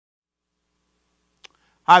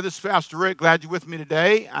Hi, this is Pastor Rick. Glad you're with me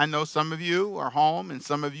today. I know some of you are home and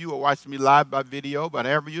some of you are watching me live by video, but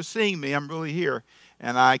however you're seeing me, I'm really here.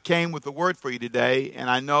 And I came with a word for you today, and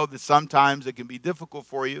I know that sometimes it can be difficult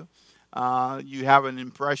for you. You have an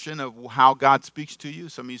impression of how God speaks to you.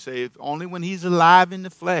 Some of you say, if only when he's alive in the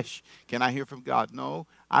flesh can I hear from God. No,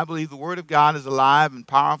 I believe the word of God is alive and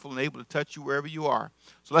powerful and able to touch you wherever you are.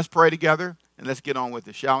 So let's pray together and let's get on with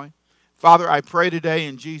it, shall we? Father, I pray today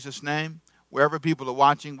in Jesus' name. Wherever people are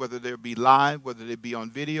watching, whether they be live, whether they be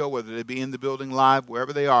on video, whether they be in the building live,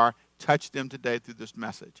 wherever they are, touch them today through this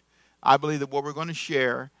message. I believe that what we're going to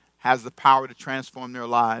share has the power to transform their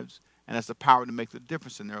lives and has the power to make the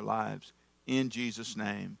difference in their lives. In Jesus'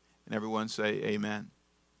 name. And everyone say amen.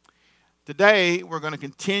 Today, we're going to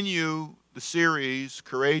continue the series,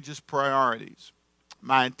 Courageous Priorities.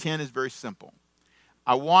 My intent is very simple.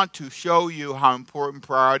 I want to show you how important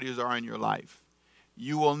priorities are in your life.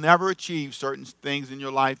 You will never achieve certain things in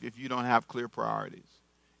your life if you don't have clear priorities.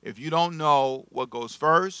 If you don't know what goes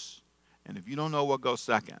first, and if you don't know what goes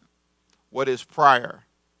second. What is prior?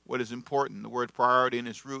 What is important? The word priority in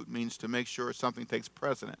its root means to make sure something takes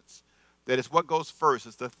precedence. That is what goes first.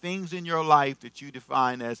 It's the things in your life that you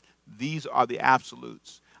define as these are the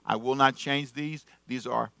absolutes. I will not change these. These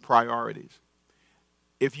are priorities.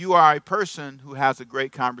 If you are a person who has a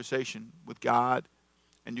great conversation with God,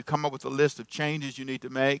 and you come up with a list of changes you need to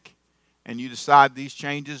make, and you decide these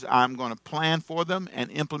changes, I'm going to plan for them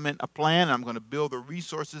and implement a plan. I'm going to build the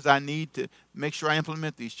resources I need to make sure I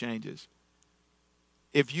implement these changes.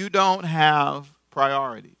 If you don't have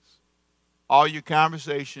priorities, all your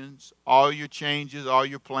conversations, all your changes, all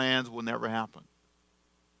your plans will never happen.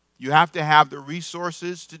 You have to have the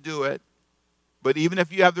resources to do it, but even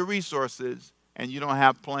if you have the resources and you don't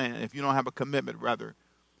have plan, if you don't have a commitment, rather,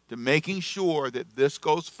 to making sure that this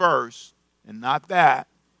goes first and not that,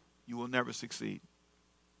 you will never succeed.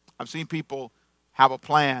 I've seen people have a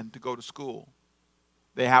plan to go to school.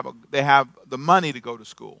 They have the money to go to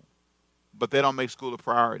school, but they don't make school a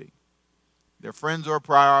priority. Their friends are a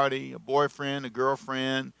priority, a boyfriend, a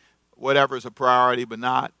girlfriend, whatever is a priority, but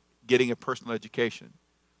not getting a personal education.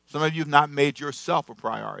 Some of you have not made yourself a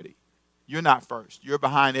priority. You're not first. You're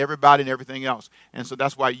behind everybody and everything else. And so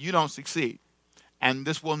that's why you don't succeed. And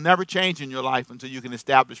this will never change in your life until you can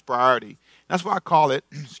establish priority. That's why I call it,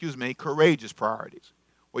 courageous priorities.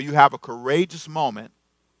 Where you have a courageous moment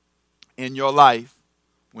in your life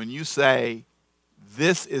when you say,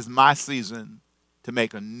 this is my season to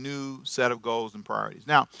make a new set of goals and priorities.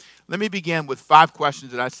 Now, let me begin with 5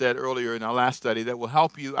 questions that I said earlier in our last study that will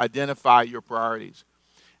help you identify your priorities.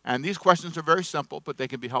 And these questions are very simple, but they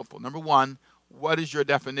can be helpful. Number 1, what is your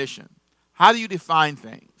definition? How do you define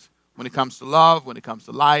things? When it comes to love, when it comes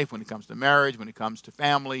to life, when it comes to marriage, when it comes to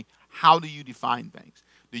family, how do you define things?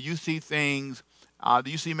 Do you see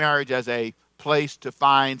marriage as a place to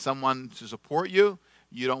find someone to support you?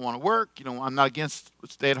 You don't want to work. I'm not against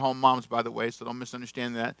stay-at-home moms, by the way, so don't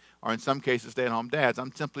misunderstand that. Or in some cases, stay-at-home dads.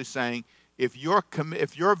 I'm simply saying if your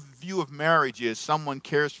view of marriage is someone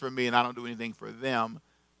cares for me and I don't do anything for them,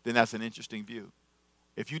 then that's an interesting view.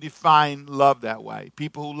 If you define love that way,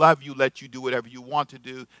 people who love you let you do whatever you want to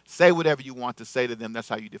do, say whatever you want to say to them. That's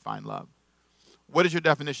how you define love. What is your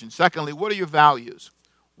definition? Secondly, what are your values?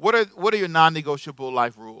 What are your non-negotiable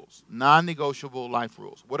life rules? Non-negotiable life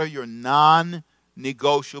rules. What are your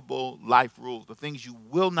non-negotiable life rules? The things you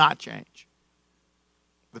will not change.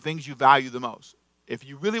 The things you value the most. If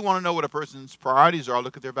you really want to know what a person's priorities are,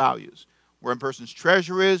 look at their values. Where a person's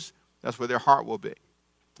treasure is, that's where their heart will be.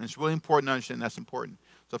 And it's really important to understand that's important.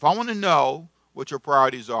 So if I want to know what your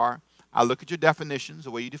priorities are, I look at your definitions,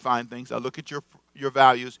 the way you define things. I look at your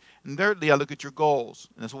values. And thirdly, I look at your goals.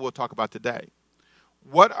 And that's what we'll talk about today.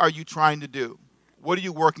 What are you trying to do? What are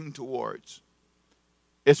you working towards?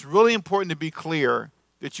 It's really important to be clear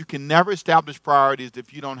that you can never establish priorities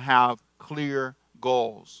if you don't have clear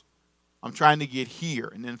goals. I'm trying to get here.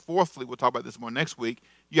 And then fourthly, we'll talk about this more next week,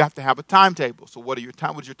 you have to have a timetable. So what is your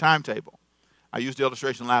timetable? I used the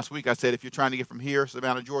illustration last week. I said if you're trying to get from here,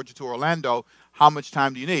 Savannah, Georgia, to Orlando, how much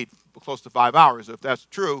time do you need? Close to 5 hours. If that's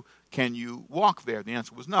true, can you walk there? The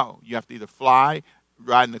answer was no. You have to either fly,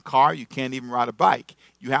 ride in the car. You can't even ride a bike.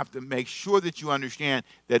 You have to make sure that you understand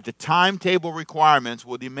that the timetable requirements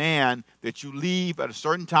will demand that you leave at a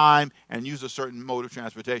certain time and use a certain mode of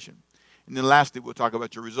transportation. And then lastly, we'll talk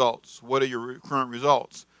about your results. What are your current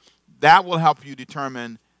results? That will help you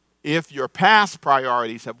determine if your past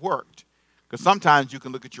priorities have worked. Because sometimes you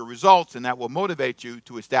can look at your results and that will motivate you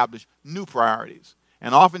to establish new priorities.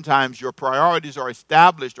 And oftentimes your priorities are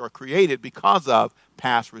established or created because of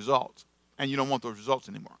past results. And you don't want those results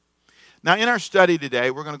anymore. Now, in our study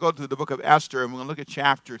today, we're going to go through the book of Esther, and we're going to look at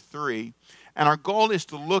chapter 3. And our goal is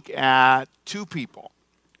to look at two people,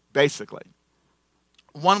 basically.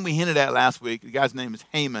 One we hinted at last week. The guy's name is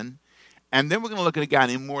Haman. And then we're going to look at a guy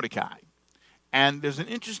named Mordecai. And there's an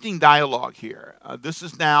interesting dialogue here. This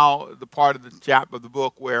is now the part of the chapter of the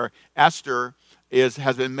book where Esther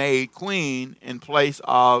has been made queen in place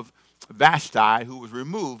of Vashti, who was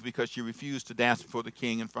removed because she refused to dance before the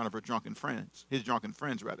king in front of his drunken friends.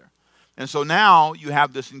 And so now you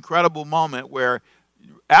have this incredible moment where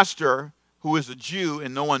Esther, who is a Jew,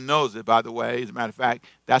 and no one knows it, by the way. As a matter of fact,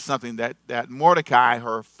 that's something that Mordecai,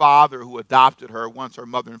 her father who adopted her once her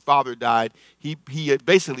mother and father died, he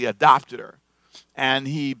basically adopted her. And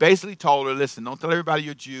he basically told her, listen, don't tell everybody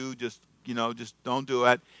you're Jew, just don't do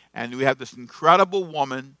it. And we have this incredible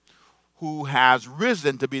woman who has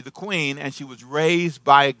risen to be the queen, and she was raised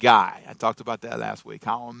by a guy. I talked about that last week,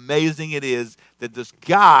 how amazing it is that this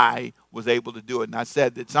guy was able to do it. And I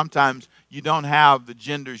said that sometimes you don't have the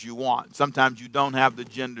genders you want. Sometimes you don't have the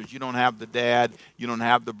genders. You don't have the dad. You don't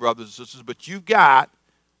have the brothers and sisters. But you've got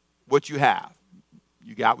what you have.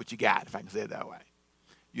 You got what you got, if I can say it that way.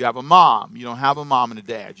 You have a mom. You don't have a mom and a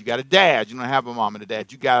dad. You got a dad. You don't have a mom and a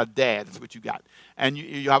dad. You got a dad. That's what you got. And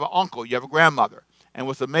you have an uncle. You have a grandmother. And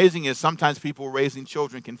what's amazing is sometimes people raising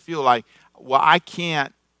children can feel like, well, I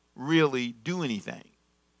can't really do anything.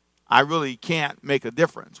 I really can't make a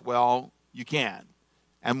difference. Well, you can.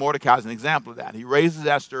 And Mordecai is an example of that. He raises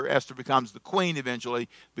Esther. Esther becomes the queen eventually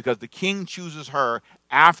because the king chooses her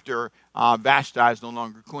after Vashti is no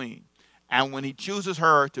longer queen. And when he chooses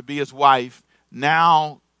her to be his wife,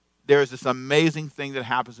 now there's this amazing thing that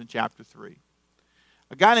happens in chapter 3.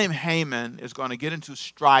 A guy named Haman is going to get into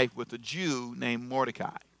strife with a Jew named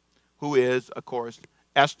Mordecai, who is, of course,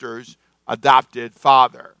 Esther's adopted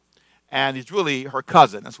father. And he's really her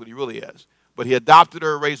cousin. That's what he really is. But he adopted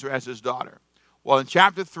her, raised her as his daughter. Well, in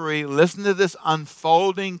chapter 3, listen to this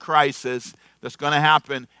unfolding crisis that's going to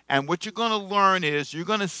happen. And what you're going to learn is you're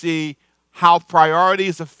going to see how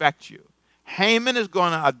priorities affect you. Haman is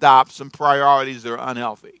going to adopt some priorities that are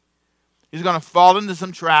unhealthy. He's going to fall into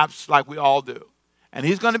some traps like we all do. And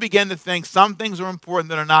he's going to begin to think some things are important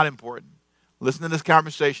that are not important. Listen to this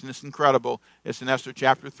conversation. It's incredible. It's in Esther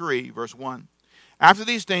chapter 3, verse 1. After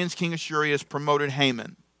these things, King Ahasuerus promoted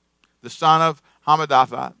Haman, the son of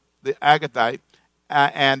Hammedatha, the Agagite,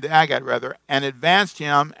 and advanced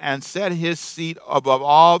him and set his seat above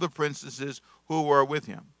all the princesses who were with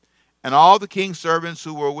him. And all the king's servants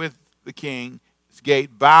who were with the king's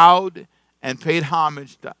gate bowed and paid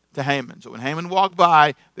homage to Haman. So when Haman walked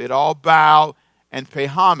by, they'd all bow and pay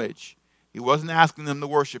homage. He wasn't asking them to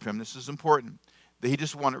worship him. This is important. That he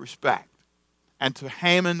just wanted respect. And to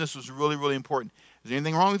Haman, this was really, really important. Is there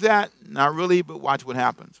anything wrong with that? Not really, but watch what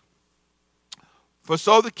happens. For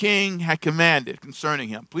so the king had commanded concerning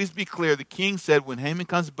him. Please be clear. The king said, when Haman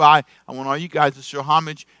comes by, I want all you guys to show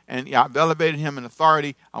homage. And I've elevated him in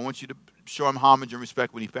authority. I want you to show him homage and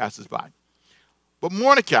respect when he passes by. But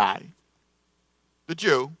Mordecai, the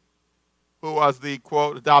Jew, who was the,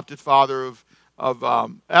 quote, adopted father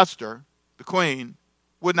of Esther, the queen,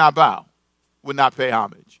 would not bow, would not pay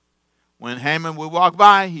homage. When Haman would walk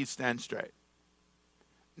by, he'd stand straight.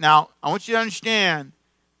 Now, I want you to understand,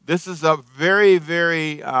 this is a very,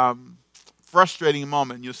 very frustrating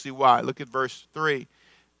moment. You'll see why. Look at verse 3.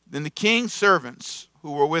 Then the king's servants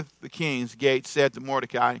who were with the king's gate said to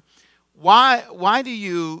Mordecai, Why do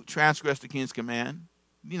you transgress the king's command?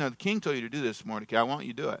 You know, the king told you to do this, Mordecai. Why don't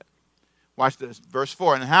you do it? Watch this. Verse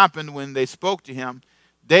 4. And it happened when they spoke to him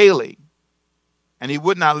daily, and he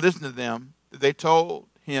would not listen to them, that they told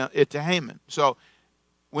it to Haman. So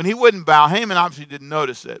when he wouldn't bow, Haman obviously didn't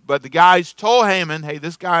notice it. But the guys told Haman, hey,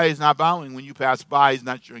 this guy is not bowing when you pass by. He's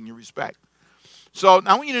not showing you respect. So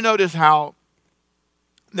I want you to notice how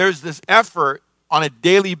there's this effort on a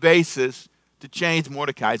daily basis to change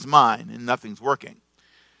Mordecai's mind, and nothing's working.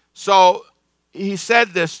 So he said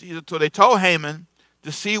this, so they told Haman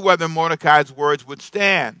to see whether Mordecai's words would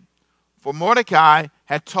stand. For Mordecai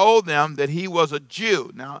had told them that he was a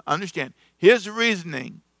Jew. Now, understand, his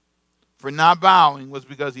reasoning for not bowing was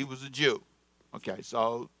because he was a Jew. Okay,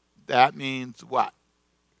 so that means what?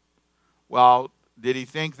 Well, did he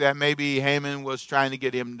think that maybe Haman was trying to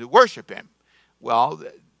get him to worship him? Well,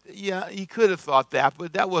 yeah, he could have thought that,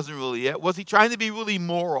 but that wasn't really it. Was he trying to be really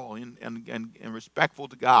moral and respectful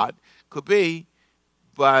to God? Could be,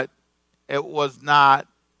 but it was not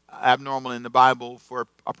abnormal in the Bible for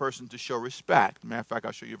a person to show respect. Matter of fact,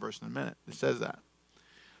 I'll show you a verse in a minute. It says that.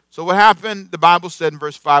 So what happened, the Bible said in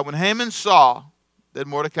verse 5, when Haman saw that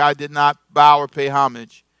Mordecai did not bow or pay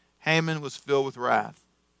homage, Haman was filled with wrath.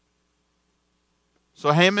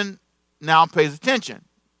 So Haman now pays attention.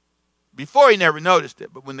 Before he never noticed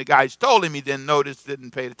it, but when the guys told him, he then noticed it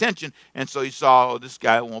and paid attention, and so he saw, oh, this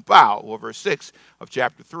guy won't bow, or verse 6 of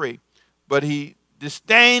chapter 3. But he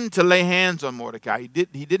disdained to lay hands on Mordecai. He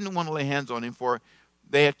didn't want to lay hands on him, for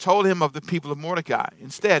they had told him of the people of Mordecai.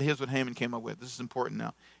 Instead, here's what Haman came up with. This is important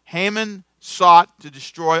now. Haman sought to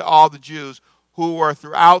destroy all the Jews who were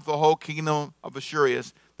throughout the whole kingdom of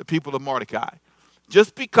Assuerus, the people of Mordecai.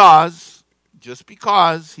 Just because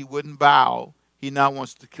he wouldn't bow, he now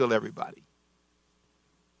wants to kill everybody.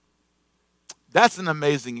 That's an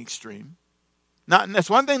amazing extreme. Now, that's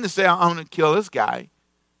one thing to say, I'm going to kill this guy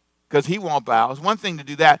because he won't bow. It's one thing to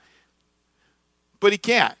do that, but he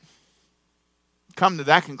can't come to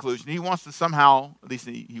that conclusion. He wants to somehow, at least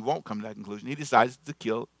he won't come to that conclusion. He decides to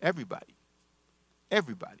kill everybody.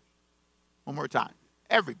 Everybody. One more time.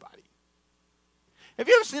 Everybody. Have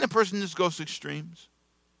you ever seen a person just go to extremes?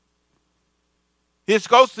 He just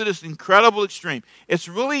goes to this incredible extreme. It's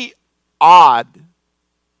really odd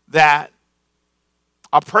that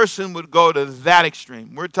a person would go to that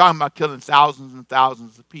extreme. We're talking about killing thousands and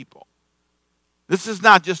thousands of people. This is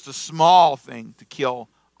not just a small thing to kill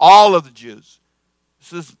all of the Jews.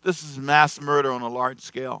 This is mass murder on a large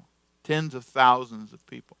scale. Tens of thousands of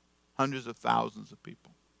people. Hundreds of thousands of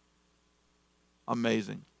people.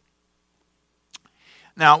 Amazing.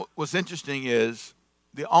 Now, what's interesting is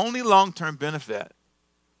the only long-term benefit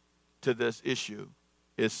to this issue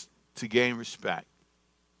is to gain respect.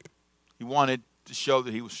 He wanted to show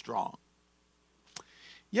that he was strong.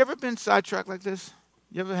 You ever been sidetracked like this?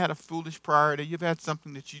 You ever had a foolish priority? You ever had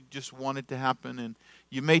something that you just wanted to happen and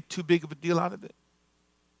you made too big of a deal out of it?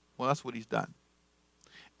 Well, that's what he's done.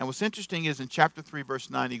 And what's interesting is in chapter 3, verse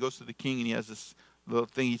 9, he goes to the king and he has this little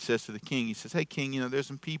thing he says to the king. He says, hey, king, there's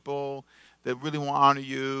some people that really want to honor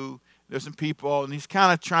you. There's some people, and he's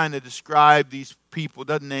kind of trying to describe these people,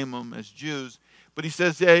 doesn't name them as Jews, but he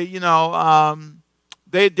says, hey,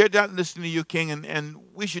 they're not listening to you, king, and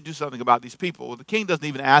we should do something about these people. Well, the king doesn't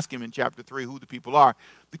even ask him in chapter 3 who the people are.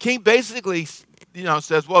 The king basically,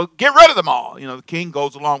 says, well, get rid of them all. The king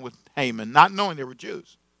goes along with Haman, not knowing they were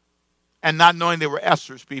Jews, and not knowing they were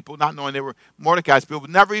Esther's people, not knowing they were Mordecai's people, but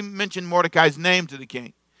never even mentioned Mordecai's name to the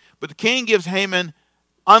king. But the king gives Haman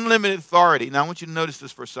unlimited authority. Now, I want you to notice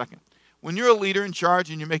this for a second. When you're a leader in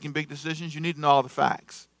charge and you're making big decisions, you need to know all the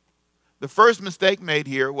facts. The first mistake made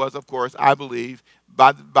here was, of course, I believe,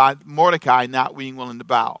 by Mordecai not being willing to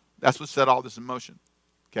bow. That's what set all this in motion.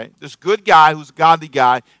 Okay? This good guy, who's a godly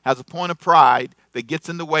guy, has a point of pride that gets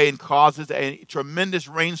in the way and causes a tremendous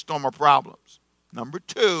rainstorm of problems. Number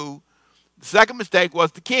two, the second mistake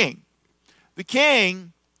was the king. The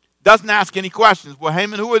king doesn't ask any questions. Well,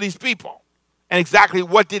 Haman, who are these people? And exactly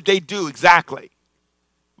what did they do exactly?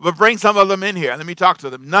 But bring some of them in here. Let me talk to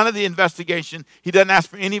them. None of the investigation. He doesn't ask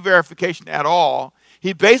for any verification at all.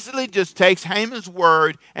 He basically just takes Haman's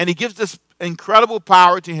word and he gives this incredible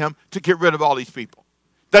power to him to get rid of all these people.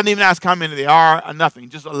 Doesn't even ask how many they are or nothing.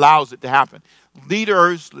 Just allows it to happen.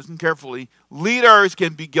 Leaders, listen carefully, leaders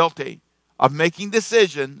can be guilty of making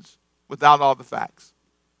decisions without all the facts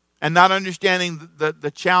and not understanding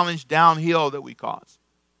the challenge downhill that we cause.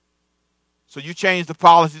 So you change the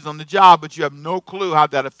policies on the job, but you have no clue how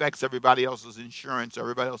that affects everybody else's insurance,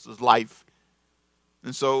 everybody else's life.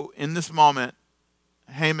 And so in this moment,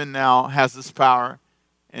 Haman now has this power,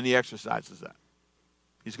 and he exercises that.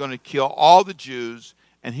 He's going to kill all the Jews.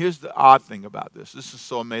 And here's the odd thing about this. This is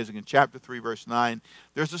so amazing. In chapter 3, verse 9,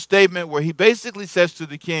 there's a statement where he basically says to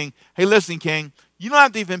the king, hey, listen, king, you don't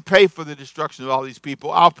have to even pay for the destruction of all these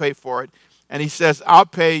people. I'll pay for it. And he says, I'll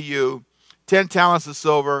pay you 10 talents of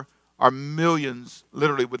silver, or millions,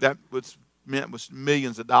 literally what that was meant was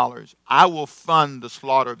millions of dollars. I will fund the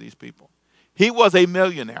slaughter of these people. He was a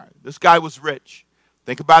millionaire. This guy was rich.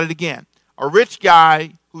 Think about it again. A rich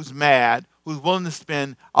guy who's mad, who's willing to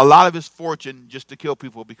spend a lot of his fortune just to kill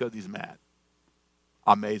people because he's mad.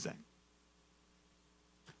 Amazing.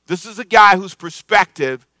 This is a guy whose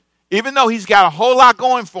perspective, even though he's got a whole lot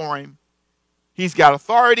going for him, he's got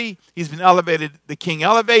authority, he's been elevated, the king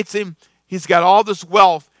elevates him, he's got all this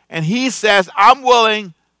wealth, and he says, I'm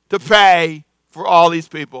willing to pay for all these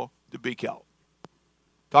people to be killed.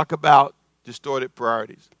 Talk about distorted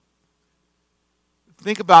priorities.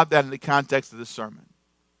 Think about that in the context of this sermon.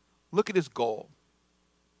 Look at his goal.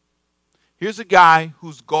 Here's a guy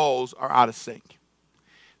whose goals are out of sync.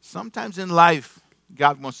 Sometimes in life,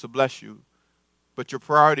 God wants to bless you, but your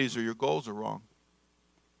priorities or your goals are wrong.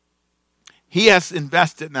 He has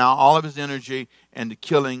invested now all of his energy into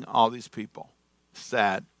killing all these people.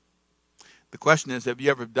 Sad. The question is, have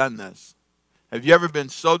you ever done this? Have you ever been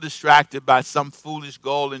so distracted by some foolish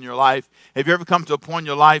goal in your life? Have you ever come to a point in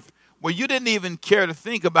your life where you didn't even care to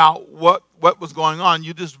think about what was going on.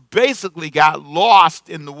 You just basically got lost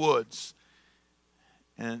in the woods.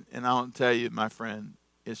 And I'll tell you, my friend,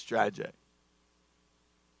 it's tragic.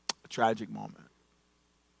 A tragic moment.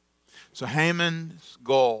 So Haman's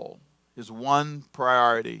goal, his one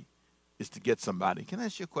priority, is to get somebody. Can I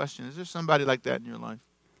ask you a question? Is there somebody like that in your life?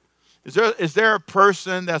 Is there a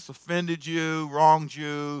person that's offended you, wronged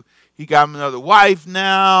you? He got him another wife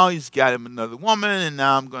now. He's got him another woman, and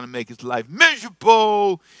now I'm going to make his life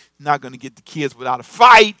miserable. Not going to get the kids without a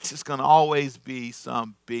fight. It's going to always be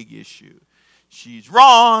some big issue. She's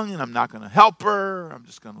wrong, and I'm not going to help her. I'm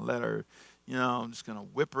just going to let her, I'm just going to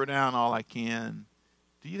whip her down all I can.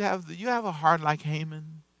 Do you have a heart like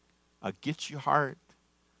Haman? A get you heart?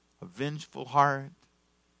 A vengeful heart?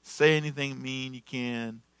 Say anything mean you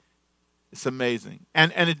can. It's amazing.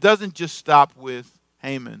 And it doesn't just stop with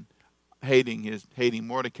Haman hating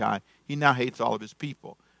Mordecai. He now hates all of his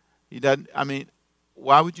people. He doesn't,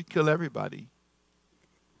 why would you kill everybody?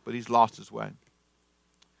 But he's lost his way.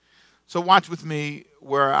 So watch with me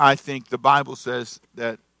where I think the Bible says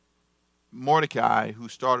that Mordecai, who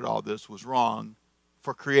started all this, was wrong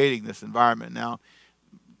for creating this environment. Now,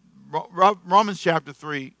 Romans chapter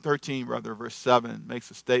 13, verse 7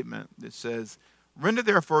 makes a statement that says, "Render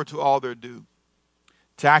therefore to all their due.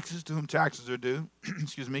 Taxes to whom taxes are due,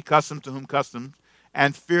 custom to whom customs,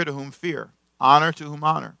 and fear to whom fear, honor to whom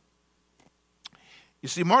honor." You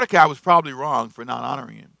see, Mordecai was probably wrong for not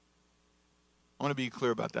honoring him. I want to be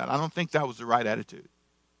clear about that. I don't think that was the right attitude.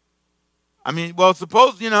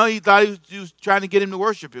 Suppose, he thought he was trying to get him to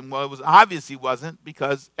worship him. Well, it was obvious he wasn't,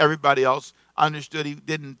 because everybody else understood he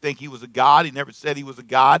didn't think he was a god. He never said he was a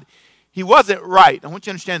god. He wasn't right. I want you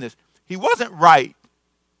to understand this. He wasn't right.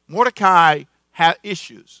 Mordecai had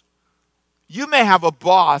issues. You may have a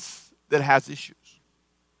boss that has issues.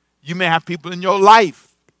 You may have people in your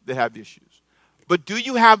life that have issues. But do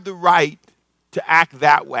you have the right to act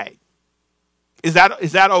that way? Is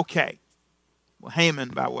that okay? Well, Haman,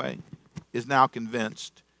 by the way, is now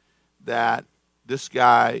convinced that this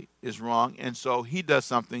guy is wrong, and so he does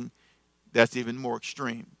something that's even more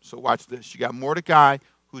extreme. So watch this. You got Mordecai,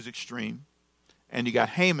 who's extreme, and you got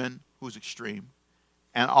Haman, who's extreme,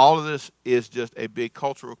 and all of this is just a big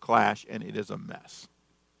cultural clash, and it is a mess.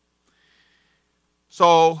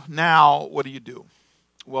 So now, what do?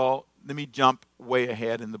 Well, let me jump way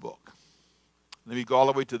ahead in the book. Let me go all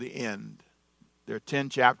the way to the end. There are 10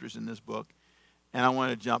 chapters in this book, and I want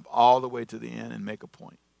to jump all the way to the end and make a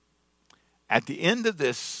point. At the end of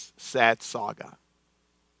this sad saga,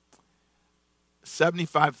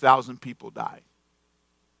 75,000 people die.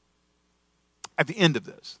 At the end of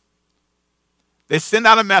this, they send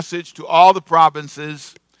out a message to all the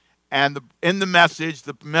provinces, and in the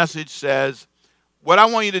message says, what I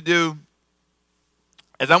want you to do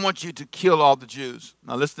is I want you to kill all the Jews.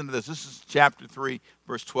 Now listen to this. This is chapter 3,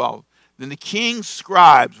 verse 12. Then the king's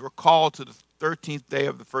scribes were called to the 13th day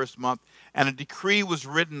of the first month, and a decree was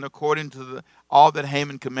written according to all that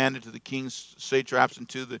Haman commanded to the king's satraps and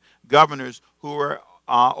to the governors who were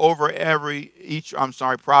over each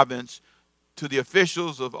province, to the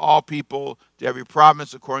officials of all people, to every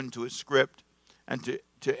province according to its script, and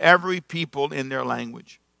to every people in their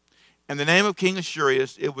language. In the name of King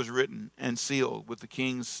Ahasuerus it was written and sealed with the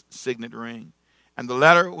king's signet ring. And the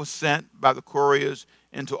letter was sent by the couriers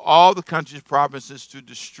into all the country's provinces to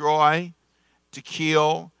destroy, to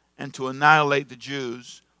kill, and to annihilate the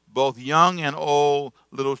Jews, both young and old,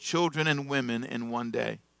 little children and women, in one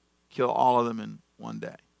day. Kill all of them in one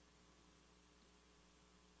day.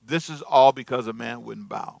 This is all because a man wouldn't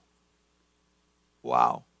bow.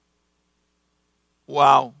 Wow.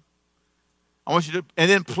 Wow. I want you to,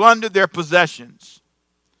 and then plunder their possessions.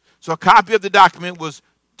 So a copy of the document was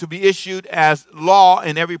to be issued as law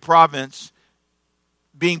in every province,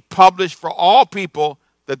 being published for all people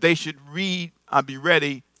that they should read and be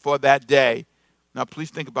ready for that day. Now, please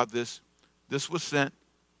think about this. This was sent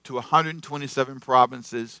to 127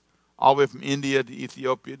 provinces, all the way from India to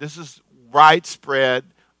Ethiopia. This is widespread,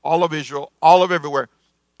 all of Israel, all of everywhere.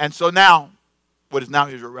 And so now, what is now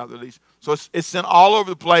Israel, rather, at least. So it's sent all over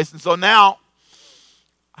the place. And so now,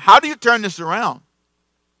 how do you turn this around?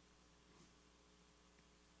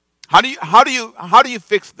 How do you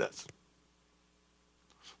fix this?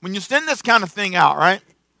 When you send this kind of thing out, right,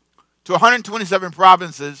 to 127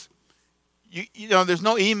 provinces, you know, there's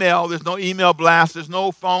no email blast, there's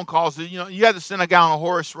no phone calls. You had to send a guy on a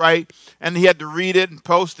horse, right, and he had to read it and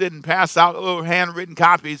post it and pass out little handwritten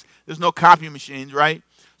copies. There's no copy machines, right?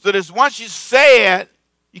 So once you say it,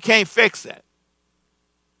 you can't fix it.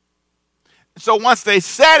 So once they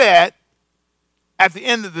said it, at the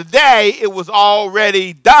end of the day, it was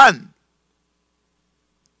already done.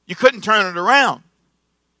 You couldn't turn it around.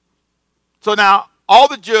 So now all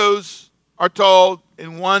the Jews are told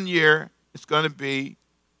in 1 year it's going to be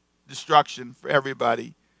destruction for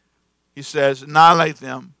everybody. He says, annihilate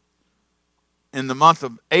them in the month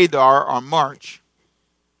of Adar or March,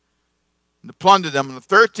 and to plunder them on the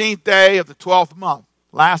 13th day of the 12th month,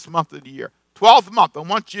 last month of the year. 12th month, I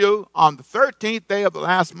want you on the 13th day of the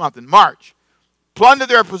last month in March. Plunder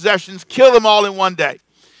their possessions, kill them all in 1 day.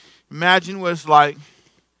 Imagine what it's like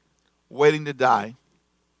waiting to die.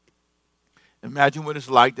 Imagine what it's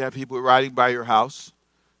like to have people riding by your house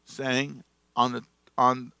saying in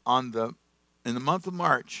the month of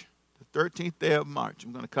March, the 13th day of March,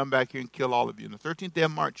 I'm going to come back here and kill all of you. On the 13th day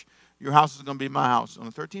of March, your house is going to be my house. On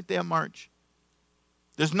the 13th day of March,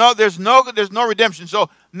 there's no redemption. So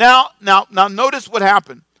now notice what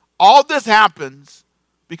happened. All this happens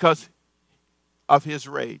because of his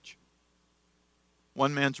rage.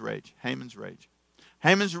 One man's rage, Haman's rage.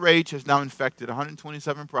 Haman's rage has now infected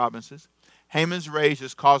 127 provinces. Haman's rage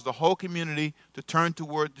has caused the whole community to turn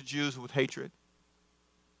toward the Jews with hatred.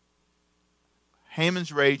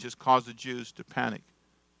 Haman's rage has caused the Jews to panic.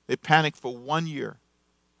 They panicked for 1 year,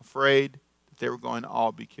 afraid that they were going to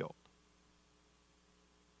all be killed.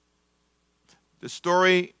 The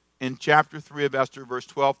story in chapter 3 of Esther, verse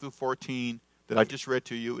 12 through 14, that I just read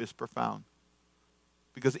to you is profound.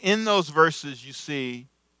 Because in those verses you see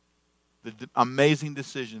the amazing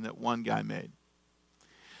decision that one guy made.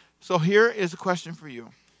 So here is a question for you.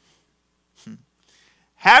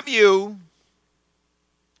 Have you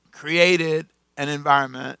created an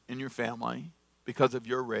environment in your family because of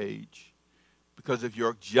your rage, because of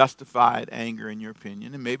your justified anger in your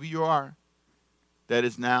opinion, and maybe you are, that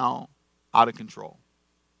is now out of control?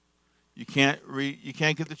 You can't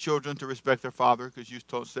get the children to respect their father because you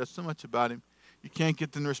said so much about him. You can't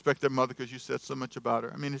get them to respect their mother because you said so much about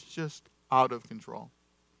her. I mean, it's just out of control.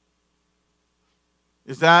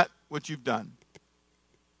 Is that what you've done?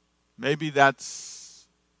 Maybe that's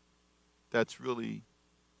really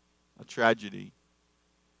a tragedy.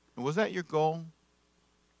 And was that your goal?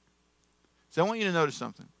 So I want you to notice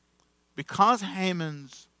something. Because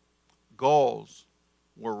Haman's goals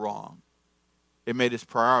were wrong, it made his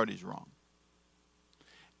priorities wrong.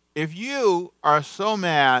 If you are so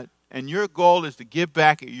mad and your goal is to get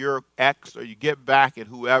back at your ex or you get back at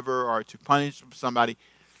whoever or to punish somebody,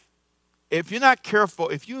 if you're not careful,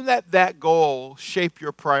 if you let that goal shape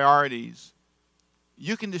your priorities,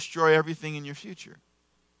 you can destroy everything in your future.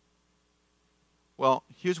 Well,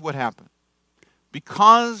 here's what happened.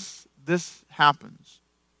 Because this happens,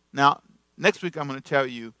 now, next week I'm going to tell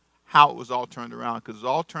you how it was all turned around, because it was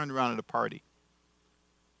all turned around at a party.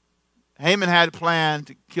 Haman had a plan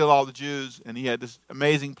to kill all the Jews, and he had this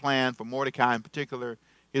amazing plan for Mordecai in particular.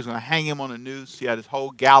 He was going to hang him on a noose. He had his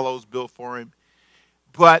whole gallows built for him.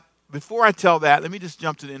 But before I tell that, let me just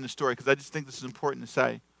jump to the end of the story, because I just think this is important to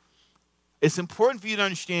say. It's important for you to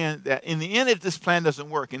understand that in the end, if this plan doesn't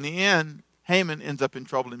work, in the end, Haman ends up in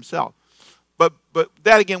trouble himself. But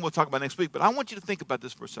that, again, we'll talk about next week. But I want you to think about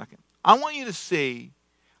this for a second. I want you to see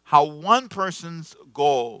how one person's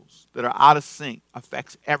goals that are out of sync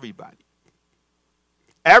affects everybody.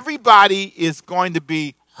 Everybody is going to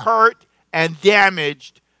be hurt and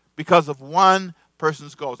damaged because of one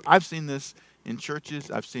person's goals. I've seen this in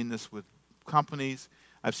churches. I've seen this with companies.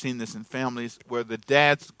 I've seen this in families where the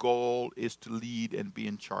dad's goal is to lead and be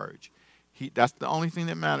in charge. That's the only thing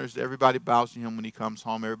that matters. Everybody bows to him when he comes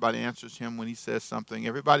home. Everybody answers him when he says something.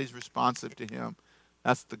 Everybody's responsive to him.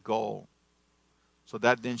 That's the goal. So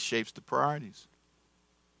that then shapes the priorities.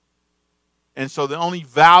 And so the only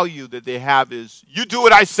value that they have is, you do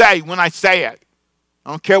what I say when I say it. I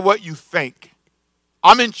don't care what you think.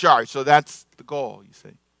 I'm in charge. So that's the goal, you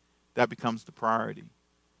see. That becomes the priority.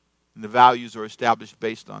 And the values are established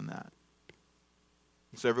based on that.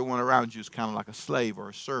 And so everyone around you is kind of like a slave or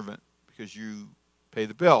a servant because you pay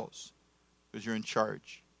the bills, because you're in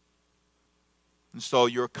charge. And so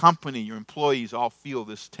your company, your employees all feel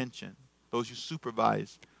this tension, those you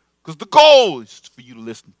supervise, because the goal is for you to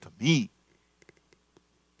listen to me.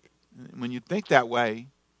 And when you think that way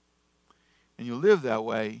and you live that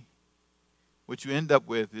way, what you end up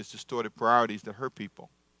with is distorted priorities that hurt people.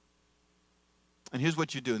 And here's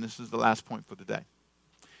what you do, and this is the last point for today.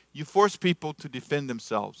 You force people to defend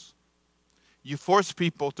themselves. You force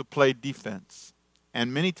people to play defense,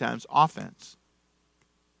 and many times offense.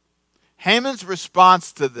 Haman's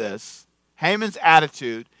response to this, Haman's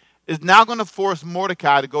attitude, is now going to force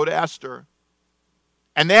Mordecai to go to Esther,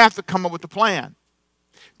 and they have to come up with a plan.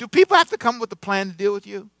 Do people have to come up with a plan to deal with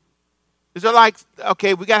you? Is it like,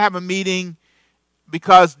 okay, we got to have a meeting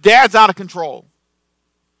because Dad's out of control.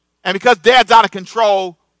 And because Dad's out of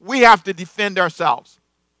control, we have to defend ourselves.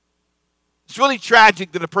 It's really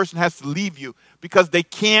tragic that a person has to leave you because they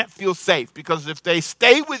can't feel safe. Because if they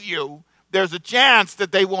stay with you, there's a chance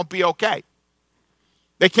that they won't be okay.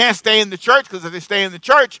 They can't stay in the church because if they stay in the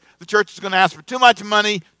church is going to ask for too much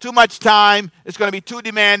money, too much time. It's going to be too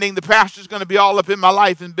demanding. The pastor's going to be all up in my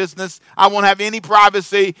life and business. I won't have any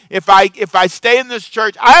privacy. If I stay in this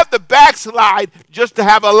church, I have to backslide just to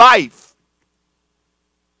have a life.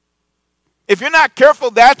 If you're not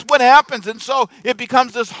careful, that's what happens. And so it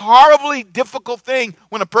becomes this horribly difficult thing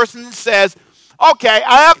when a person says, okay,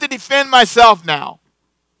 I have to defend myself now.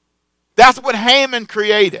 That's what Haman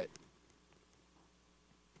created.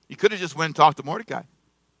 He could have just went and talked to Mordecai.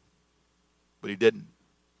 But he didn't.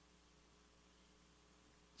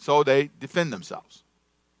 So they defend themselves.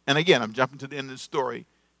 And again, I'm jumping to the end of the story.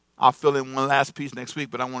 I'll fill in one last piece next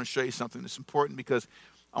week, but I want to show you something that's important because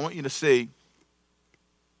I want you to see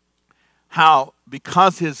how,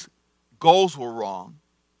 because his goals were wrong,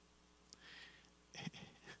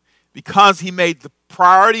 because he made the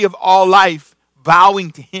priority of all life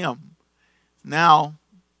bowing to him, now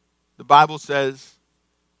the Bible says,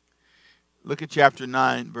 look at chapter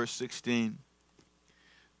 9, verse 16.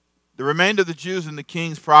 The remainder of the Jews in the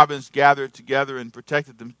king's province gathered together and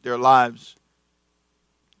protected their lives.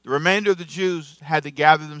 The remainder of the Jews had to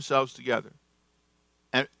gather themselves together.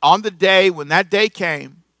 And on the day, when that day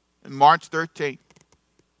came, in March 13th,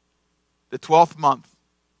 the 12th month,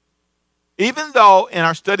 even though in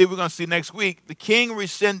our study we're going to see next week, the king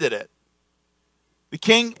rescinded it.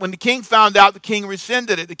 When the king found out, the king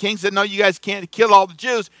rescinded it. The king said, no, you guys can't kill all the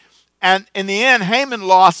Jews. And in the end, Haman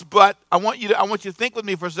lost, but I want you to think with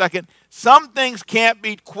me for a second. Some things can't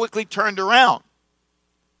be quickly turned around.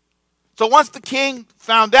 So once the king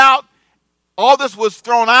found out, all this was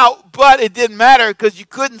thrown out, but it didn't matter because you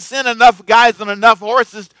couldn't send enough guys on enough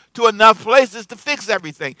horses to enough places to fix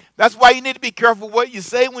everything. That's why you need to be careful what you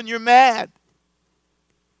say when you're mad.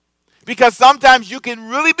 Because sometimes you can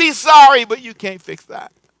really be sorry, but you can't fix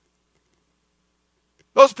that.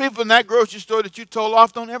 Those people in that grocery store that you told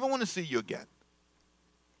off don't ever want to see you again.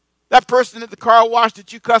 That person at the car wash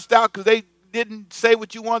that you cussed out because they didn't say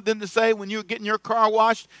what you wanted them to say when you were getting your car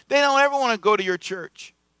washed, they don't ever want to go to your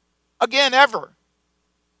church again, ever.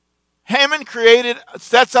 Haman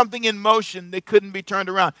set something in motion that couldn't be turned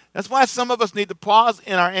around. That's why some of us need to pause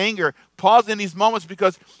in our anger, pause in these moments,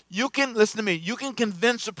 because you can, listen to me, you can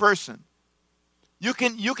convince a person. You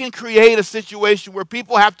can create a situation where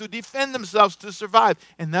people have to defend themselves to survive.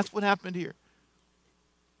 And that's what happened here.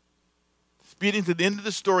 Speeding to the end of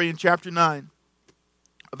the story in chapter 9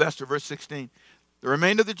 of Esther, verse 16. The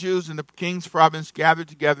remainder of the Jews in the king's province gathered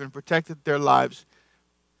together and protected their lives,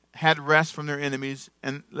 had rest from their enemies.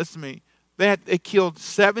 And listen to me, they killed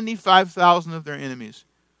 75,000 of their enemies.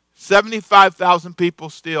 75,000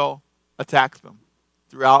 people still attacked them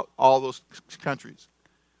throughout all those countries.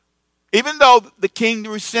 Even though the king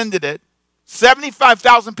rescinded it,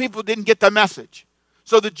 75,000 people didn't get the message.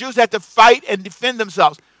 So the Jews had to fight and defend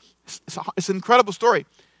themselves. It's an incredible story.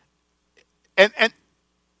 And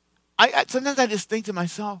I sometimes I just think to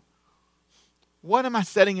myself, what am I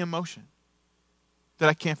setting in motion that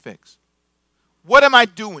I can't fix? What am I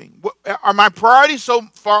doing? Are my priorities so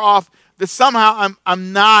far off that somehow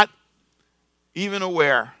I'm not even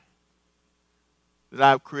aware that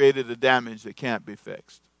I've created a damage that can't be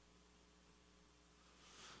fixed?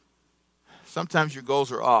 Sometimes your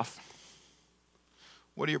goals are off.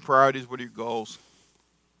 What are your priorities? What are your goals?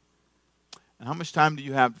 And how much time do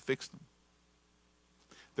you have to fix them?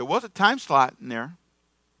 There was a time slot in there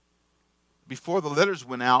before the letters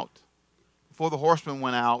went out, before the horsemen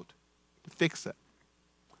went out to fix it.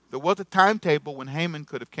 There was a timetable when Haman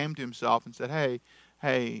could have came to himself and said,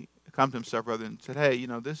 hey, come to himself rather, and said, hey,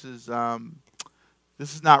 this is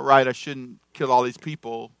not right. I shouldn't kill all these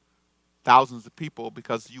people, thousands of people,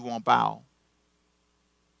 because you won't bow.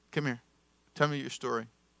 Come here. Tell me your story.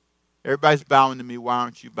 Everybody's bowing to me. Why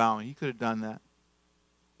aren't you bowing? He could have done that.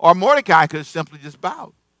 Or Mordecai could have simply just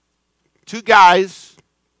bowed. Two guys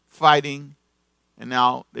fighting, and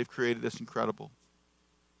now they've created this incredible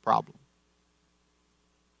problem.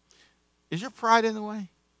 Is your pride in the way?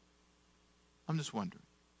 I'm just wondering.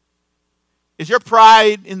 Is your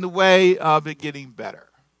pride in the way of it getting better?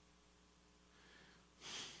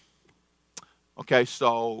 Okay,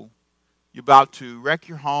 so you're about to wreck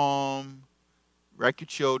your home, wreck your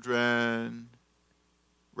children,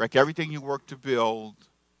 wreck everything you worked to build.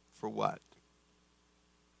 For what?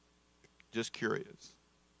 Just curious.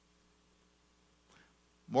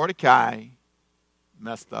 Mordecai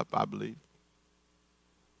messed up, I believe.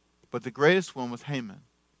 But the greatest one was Haman,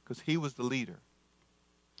 because he was the leader.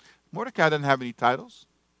 Mordecai doesn't have any titles.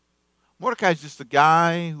 Mordecai is just a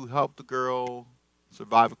guy who helped the girl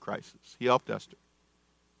survive a crisis. He helped Esther.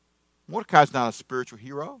 Mordecai's not a spiritual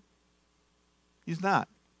hero. He's not.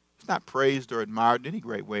 He's not praised or admired in any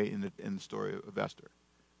great way in the story of Esther.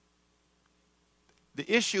 The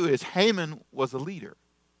issue is Haman was a leader.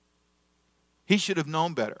 He should have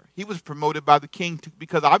known better. He was promoted by the king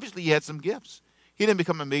because obviously he had some gifts. He didn't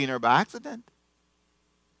become a millionaire by accident.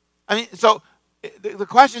 I mean, so the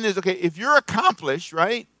question is, okay, if you're accomplished,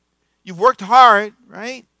 right? You've worked hard,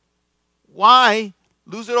 right? Why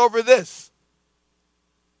lose it over this?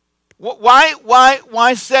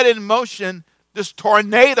 Why set in motion this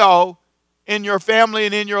tornado in your family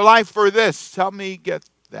and in your life for this? Help me get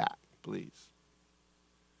that, please.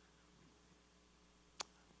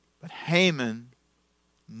 But Haman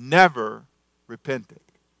never repented.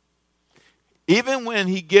 Even when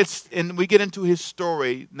he gets, and we get into his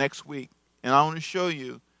story next week, and I want to show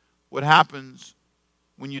you what happens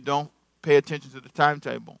when you don't pay attention to the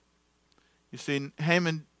timetable. You see,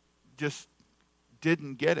 Haman just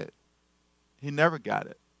didn't get it. He never got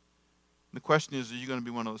it. And the question is, are you going to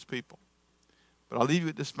be one of those people? But I'll leave you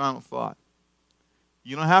with this final thought.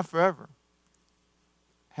 You don't have forever.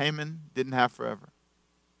 Haman didn't have forever.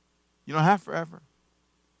 You don't have forever.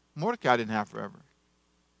 Mordecai didn't have forever.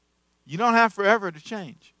 You don't have forever to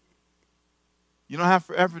change. You don't have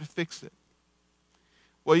forever to fix it.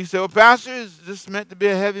 Well, you say, well, Pastor, is this meant to be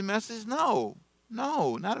a heavy message? No,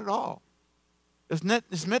 not at all. It's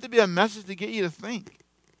meant to be a message to get you to think.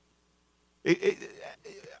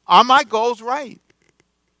 Are my goals right?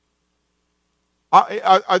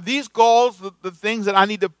 Are these goals the things that I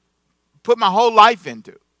need to put my whole life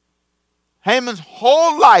into? Haman's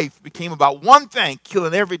whole life became about one thing,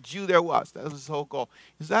 killing every Jew there was. That was his whole goal.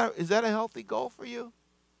 Is that a healthy goal for you?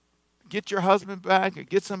 Get your husband back or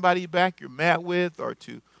get somebody back you're mad with or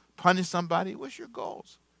to punish somebody? What's your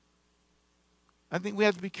goals? I think we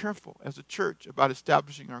have to be careful as a church about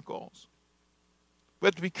establishing our goals. We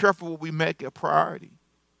have to be careful what we make a priority.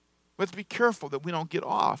 We have to be careful that we don't get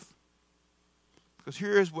off. Because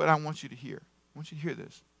here's what I want you to hear. I want you to hear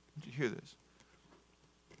this. I want you to hear this.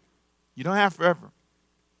 You don't have forever.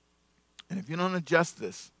 And if you don't adjust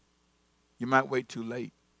this, you might wait too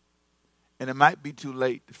late. And it might be too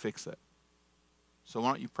late to fix it. So why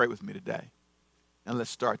don't you pray with me today? And let's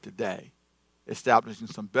start today establishing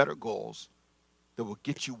some better goals that will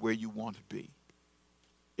get you where you want to be.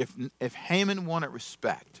 If Haman wanted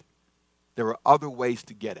respect, there are other ways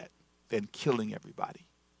to get it than killing everybody.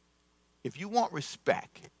 If you want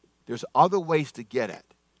respect, there's other ways to get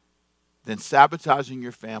it than sabotaging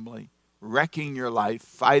your family, wrecking your life,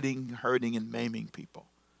 fighting, hurting, and maiming people.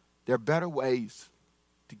 There are better ways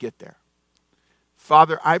to get there.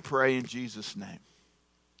 Father, I pray in Jesus' name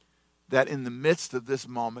that in the midst of this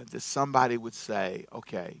moment that somebody would say,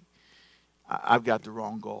 okay, I've got the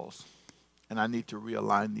wrong goals, and I need to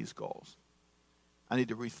realign these goals. I need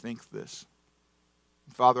to rethink this.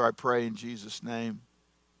 Father, I pray in Jesus' name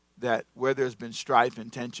that where there's been strife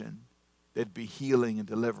and tension, there'd be healing and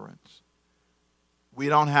deliverance. We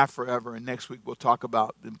don't have forever, and next week we'll talk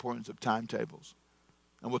about the importance of timetables.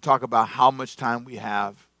 And we'll talk about how much time we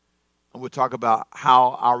have, and we'll talk about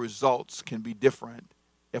how our results can be different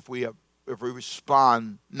if we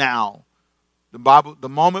respond now. The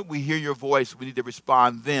moment we hear your voice, we need to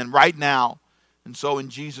respond then, right now. And so in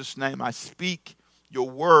Jesus' name, I speak your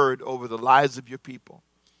word over the lives of your people.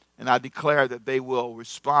 And I declare that they will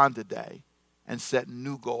respond today and set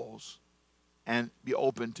new goals and be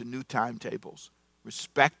open to new timetables,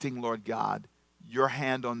 respecting, Lord God, your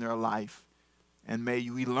hand on their life. And may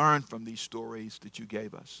we learn from these stories that you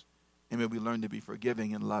gave us. And may we learn to be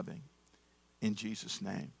forgiving and loving. In Jesus'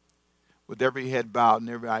 name. With every head bowed and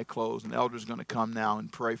every eye closed, an elder is going to come now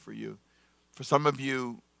and pray for you. For some of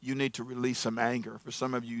you, you need to release some anger. For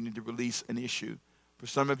some of you, you need to release an issue. For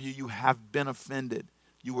some of you, you have been offended.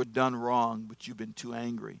 You were done wrong, but you've been too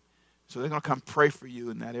angry. So they're going to come pray for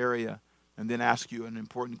you in that area and then ask you an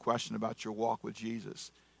important question about your walk with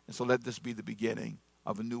Jesus. And so let this be the beginning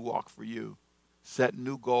of a new walk for you. Set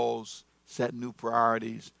new goals, set new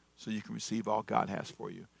priorities so you can receive all God has for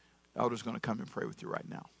you. The elder's going to come and pray with you right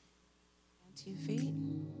now. 2 feet.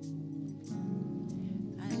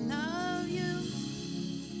 I love you.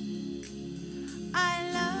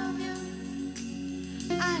 I love you.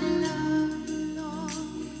 I love you,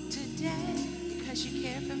 Lord, today because you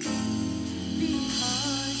care for me.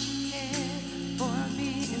 Because you care for me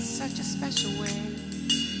in such a special way.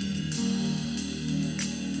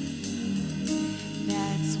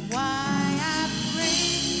 That's why I pray,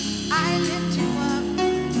 I lift you up.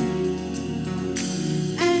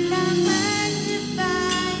 And I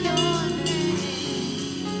magnify your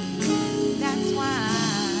name.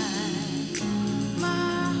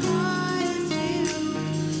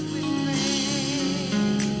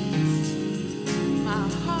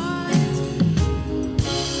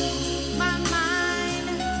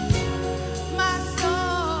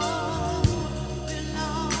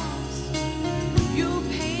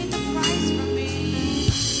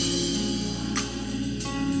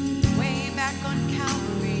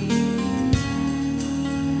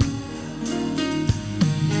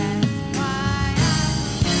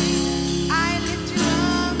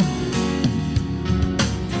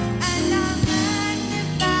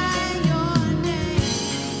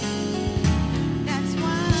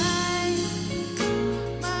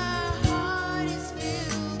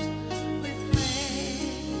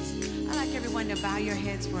 to bow your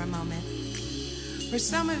heads for a moment. For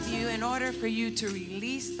some of you, in order for you to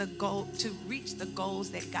release the goal, to reach the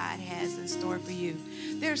goals that God has in store for you,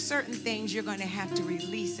 there are certain things you're going to have to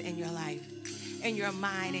release in your life, in your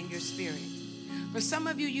mind, and your spirit. For some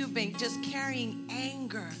of you, you've been just carrying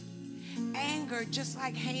anger, just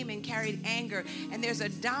like Haman carried anger. And there's a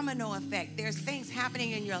domino effect. There's things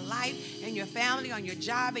happening in your life, in your family, on your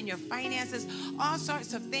job, in your finances. All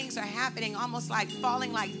sorts of things are happening, almost like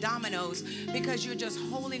falling like dominoes, because you're just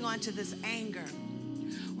holding on to this anger.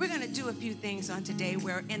 We're going to do a few things on today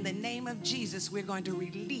where in the name of Jesus, we're going to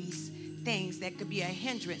release things that could be a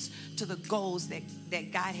hindrance to the goals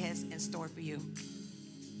that God has in store for you.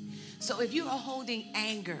 So if you are holding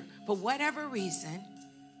anger for whatever reason,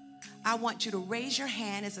 I want you to raise your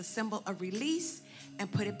hand as a symbol of release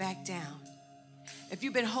and put it back down. If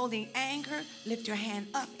you've been holding anger, lift your hand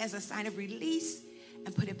up as a sign of release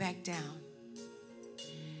and put it back down.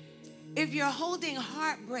 If you're holding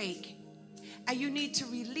heartbreak and you need to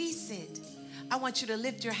release it, I want you to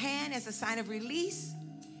lift your hand as a sign of release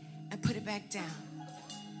and put it back down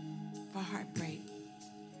for heartbreak.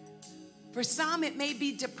 For some, it may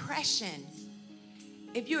be depression.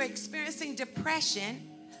 If you're experiencing depression,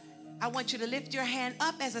 I want you to lift your hand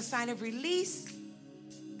up as a sign of release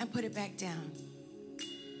and put it back down.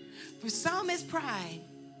 For some, it's pride,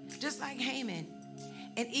 just like Haman.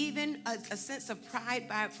 And even a sense of pride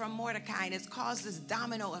from Mordecai, and it's caused this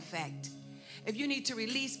domino effect. If you need to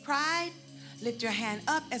release pride, lift your hand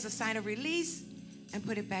up as a sign of release and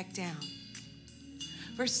put it back down.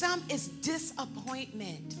 For some, it's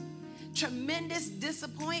disappointment, tremendous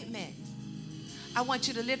disappointment. I want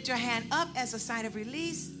you to lift your hand up as a sign of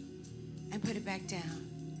release and put it back down.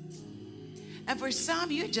 And for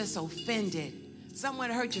some, you're just offended. Someone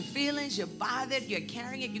hurt your feelings, you're bothered, you're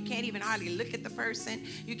carrying it, you can't even hardly look at the person,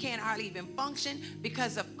 you can't hardly even function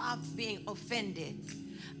because of being offended.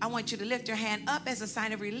 I want you to lift your hand up as a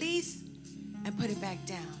sign of release and put it back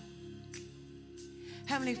down.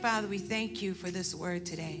 Heavenly Father, we thank you for this word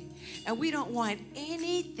today. And we don't want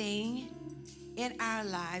anything in our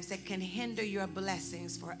lives that can hinder your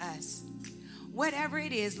blessings for us. Whatever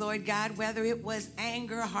it is, Lord God, whether it was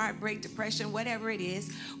anger, heartbreak, depression, whatever it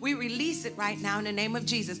is, we release it right now in the name of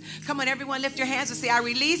Jesus. Come on, everyone, lift your hands and say, I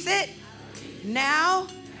release it now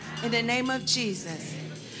in the name of Jesus.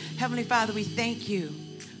 Heavenly Father, we thank you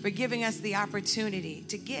for giving us the opportunity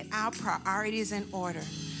to get our priorities in order,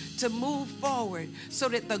 to move forward so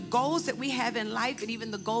that the goals that we have in life and even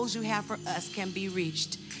the goals you have for us can be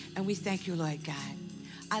reached. And we thank you, Lord God.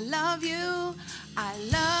 I love you. I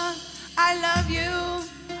love you.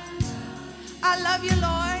 I love you,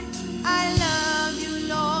 Lord. I love you,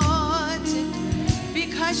 Lord.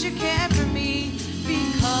 Because you care for me.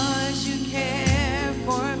 Because you care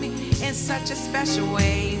for me in such a special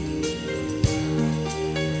way.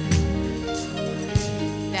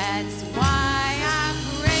 That's why I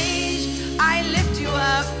praise, I lift you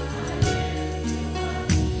up.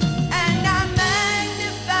 And I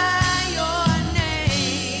magnify your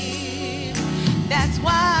name. That's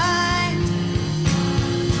why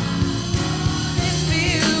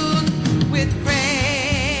with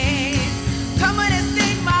praise. Come on and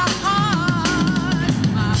sing my heart,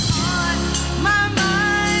 my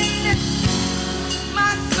mind,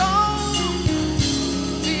 my soul.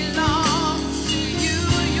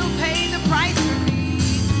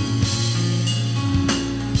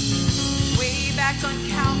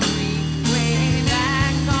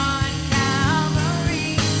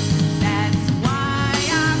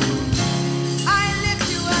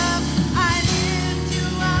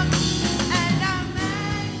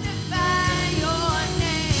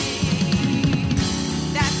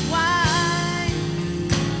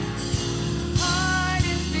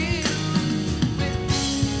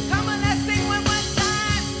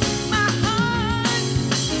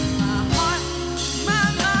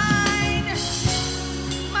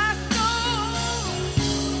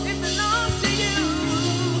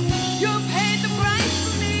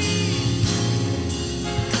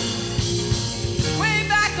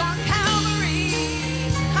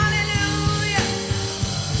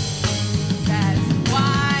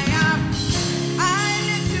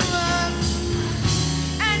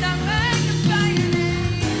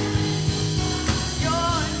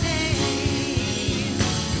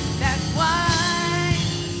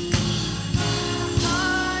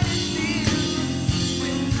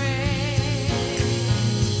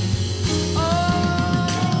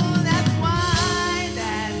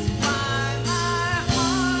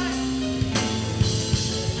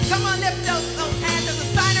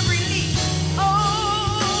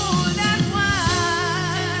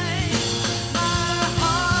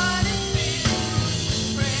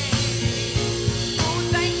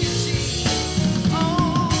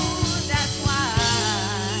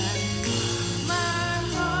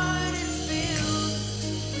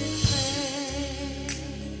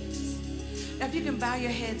 if you can bow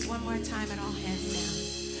your heads one more time and all hands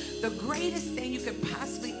down. The greatest thing you could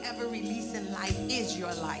possibly ever release in life is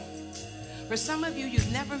your life. For some of you,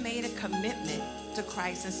 you've never made a commitment to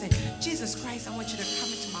Christ and said, Jesus Christ, I want you to come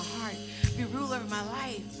into my heart, be ruler of my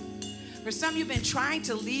life. For some, you've been trying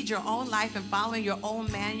to lead your own life and following your own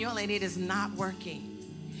manual, and it is not working.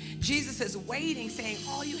 Jesus is waiting, saying,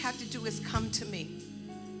 all you have to do is come to me.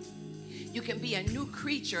 You can be a new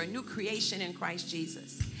creature, a new creation in Christ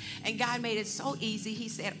Jesus. And God made it so easy. He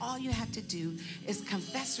said, all you have to do is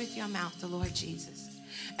confess with your mouth the Lord Jesus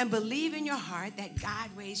and believe in your heart that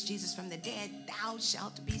God raised Jesus from the dead, thou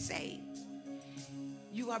shalt be saved.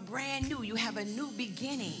 You are brand new. You have a new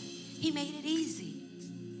beginning. He made it easy.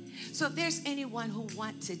 So if there's anyone who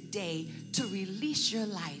wants today to release your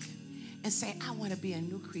life and say, I want to be a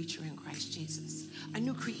new creature in Christ Jesus, a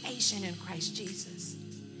new creation in Christ Jesus.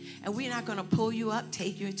 And we're not going to pull you up,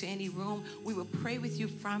 take you into any room. We will pray with you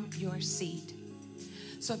from your seat.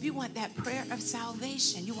 So if you want that prayer of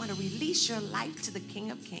salvation, you want to release your life to the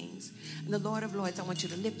King of Kings and the Lord of Lords, I want you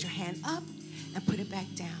to lift your hand up and put it back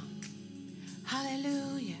down.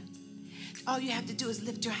 Hallelujah. All you have to do is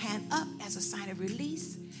lift your hand up as a sign of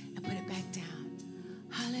release and put it back down.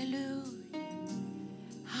 Hallelujah.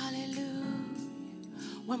 Hallelujah.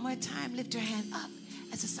 One more time, lift your hand up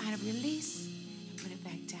as a sign of release and put it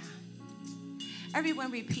back down.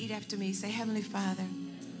 Everyone repeat after me. Say, Heavenly Father,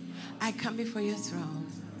 I come before your throne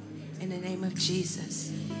in the name of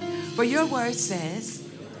Jesus. For your word says,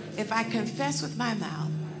 if I confess with my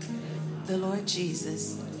mouth the Lord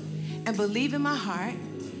Jesus and believe in my heart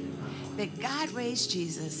that God raised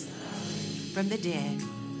Jesus from the dead,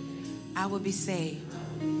 I will be saved.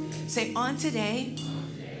 Say, on today,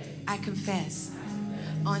 I confess.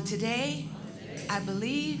 On today, I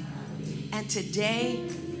believe. And today,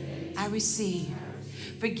 I receive.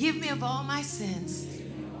 Forgive me of all my sins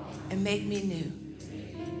and make me new.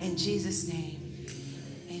 In Jesus' name,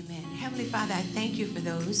 amen. Heavenly Father, I thank you for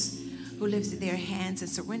those who lifted their hands and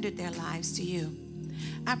surrendered their lives to you.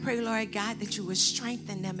 I pray, Lord God, that you would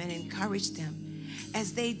strengthen them and encourage them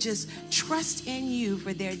as they just trust in you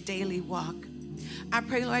for their daily walk. I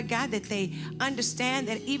pray, Lord God, that they understand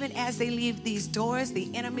that even as they leave these doors,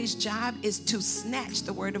 the enemy's job is to snatch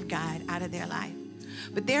the word of God out of their life.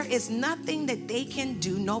 But there is nothing that they can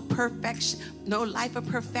do, no perfection, no life of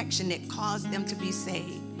perfection that caused them to be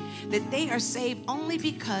saved. That they are saved only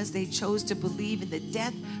because they chose to believe in the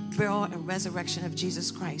death, burial, and resurrection of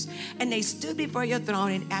Jesus Christ. And they stood before your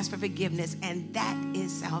throne and asked for forgiveness, and that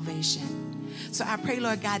is salvation. So I pray,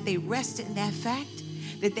 Lord God, they rest in that fact,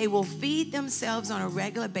 that they will feed themselves on a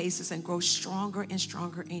regular basis and grow stronger and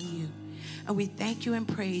stronger in you. And we thank you and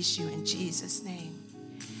praise you in Jesus' name.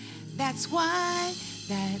 That's why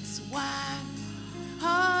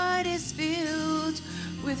heart is filled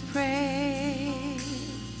with praise.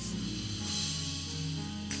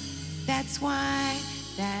 That's why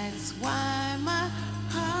my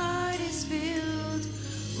heart is filled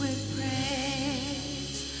with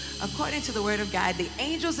praise. According to the word of God, the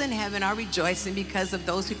angels in heaven are rejoicing because of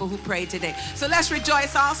those people who prayed today. So let's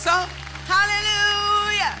rejoice also.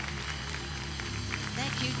 Hallelujah.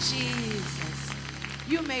 Thank you, Jesus.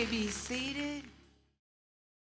 You may be seated.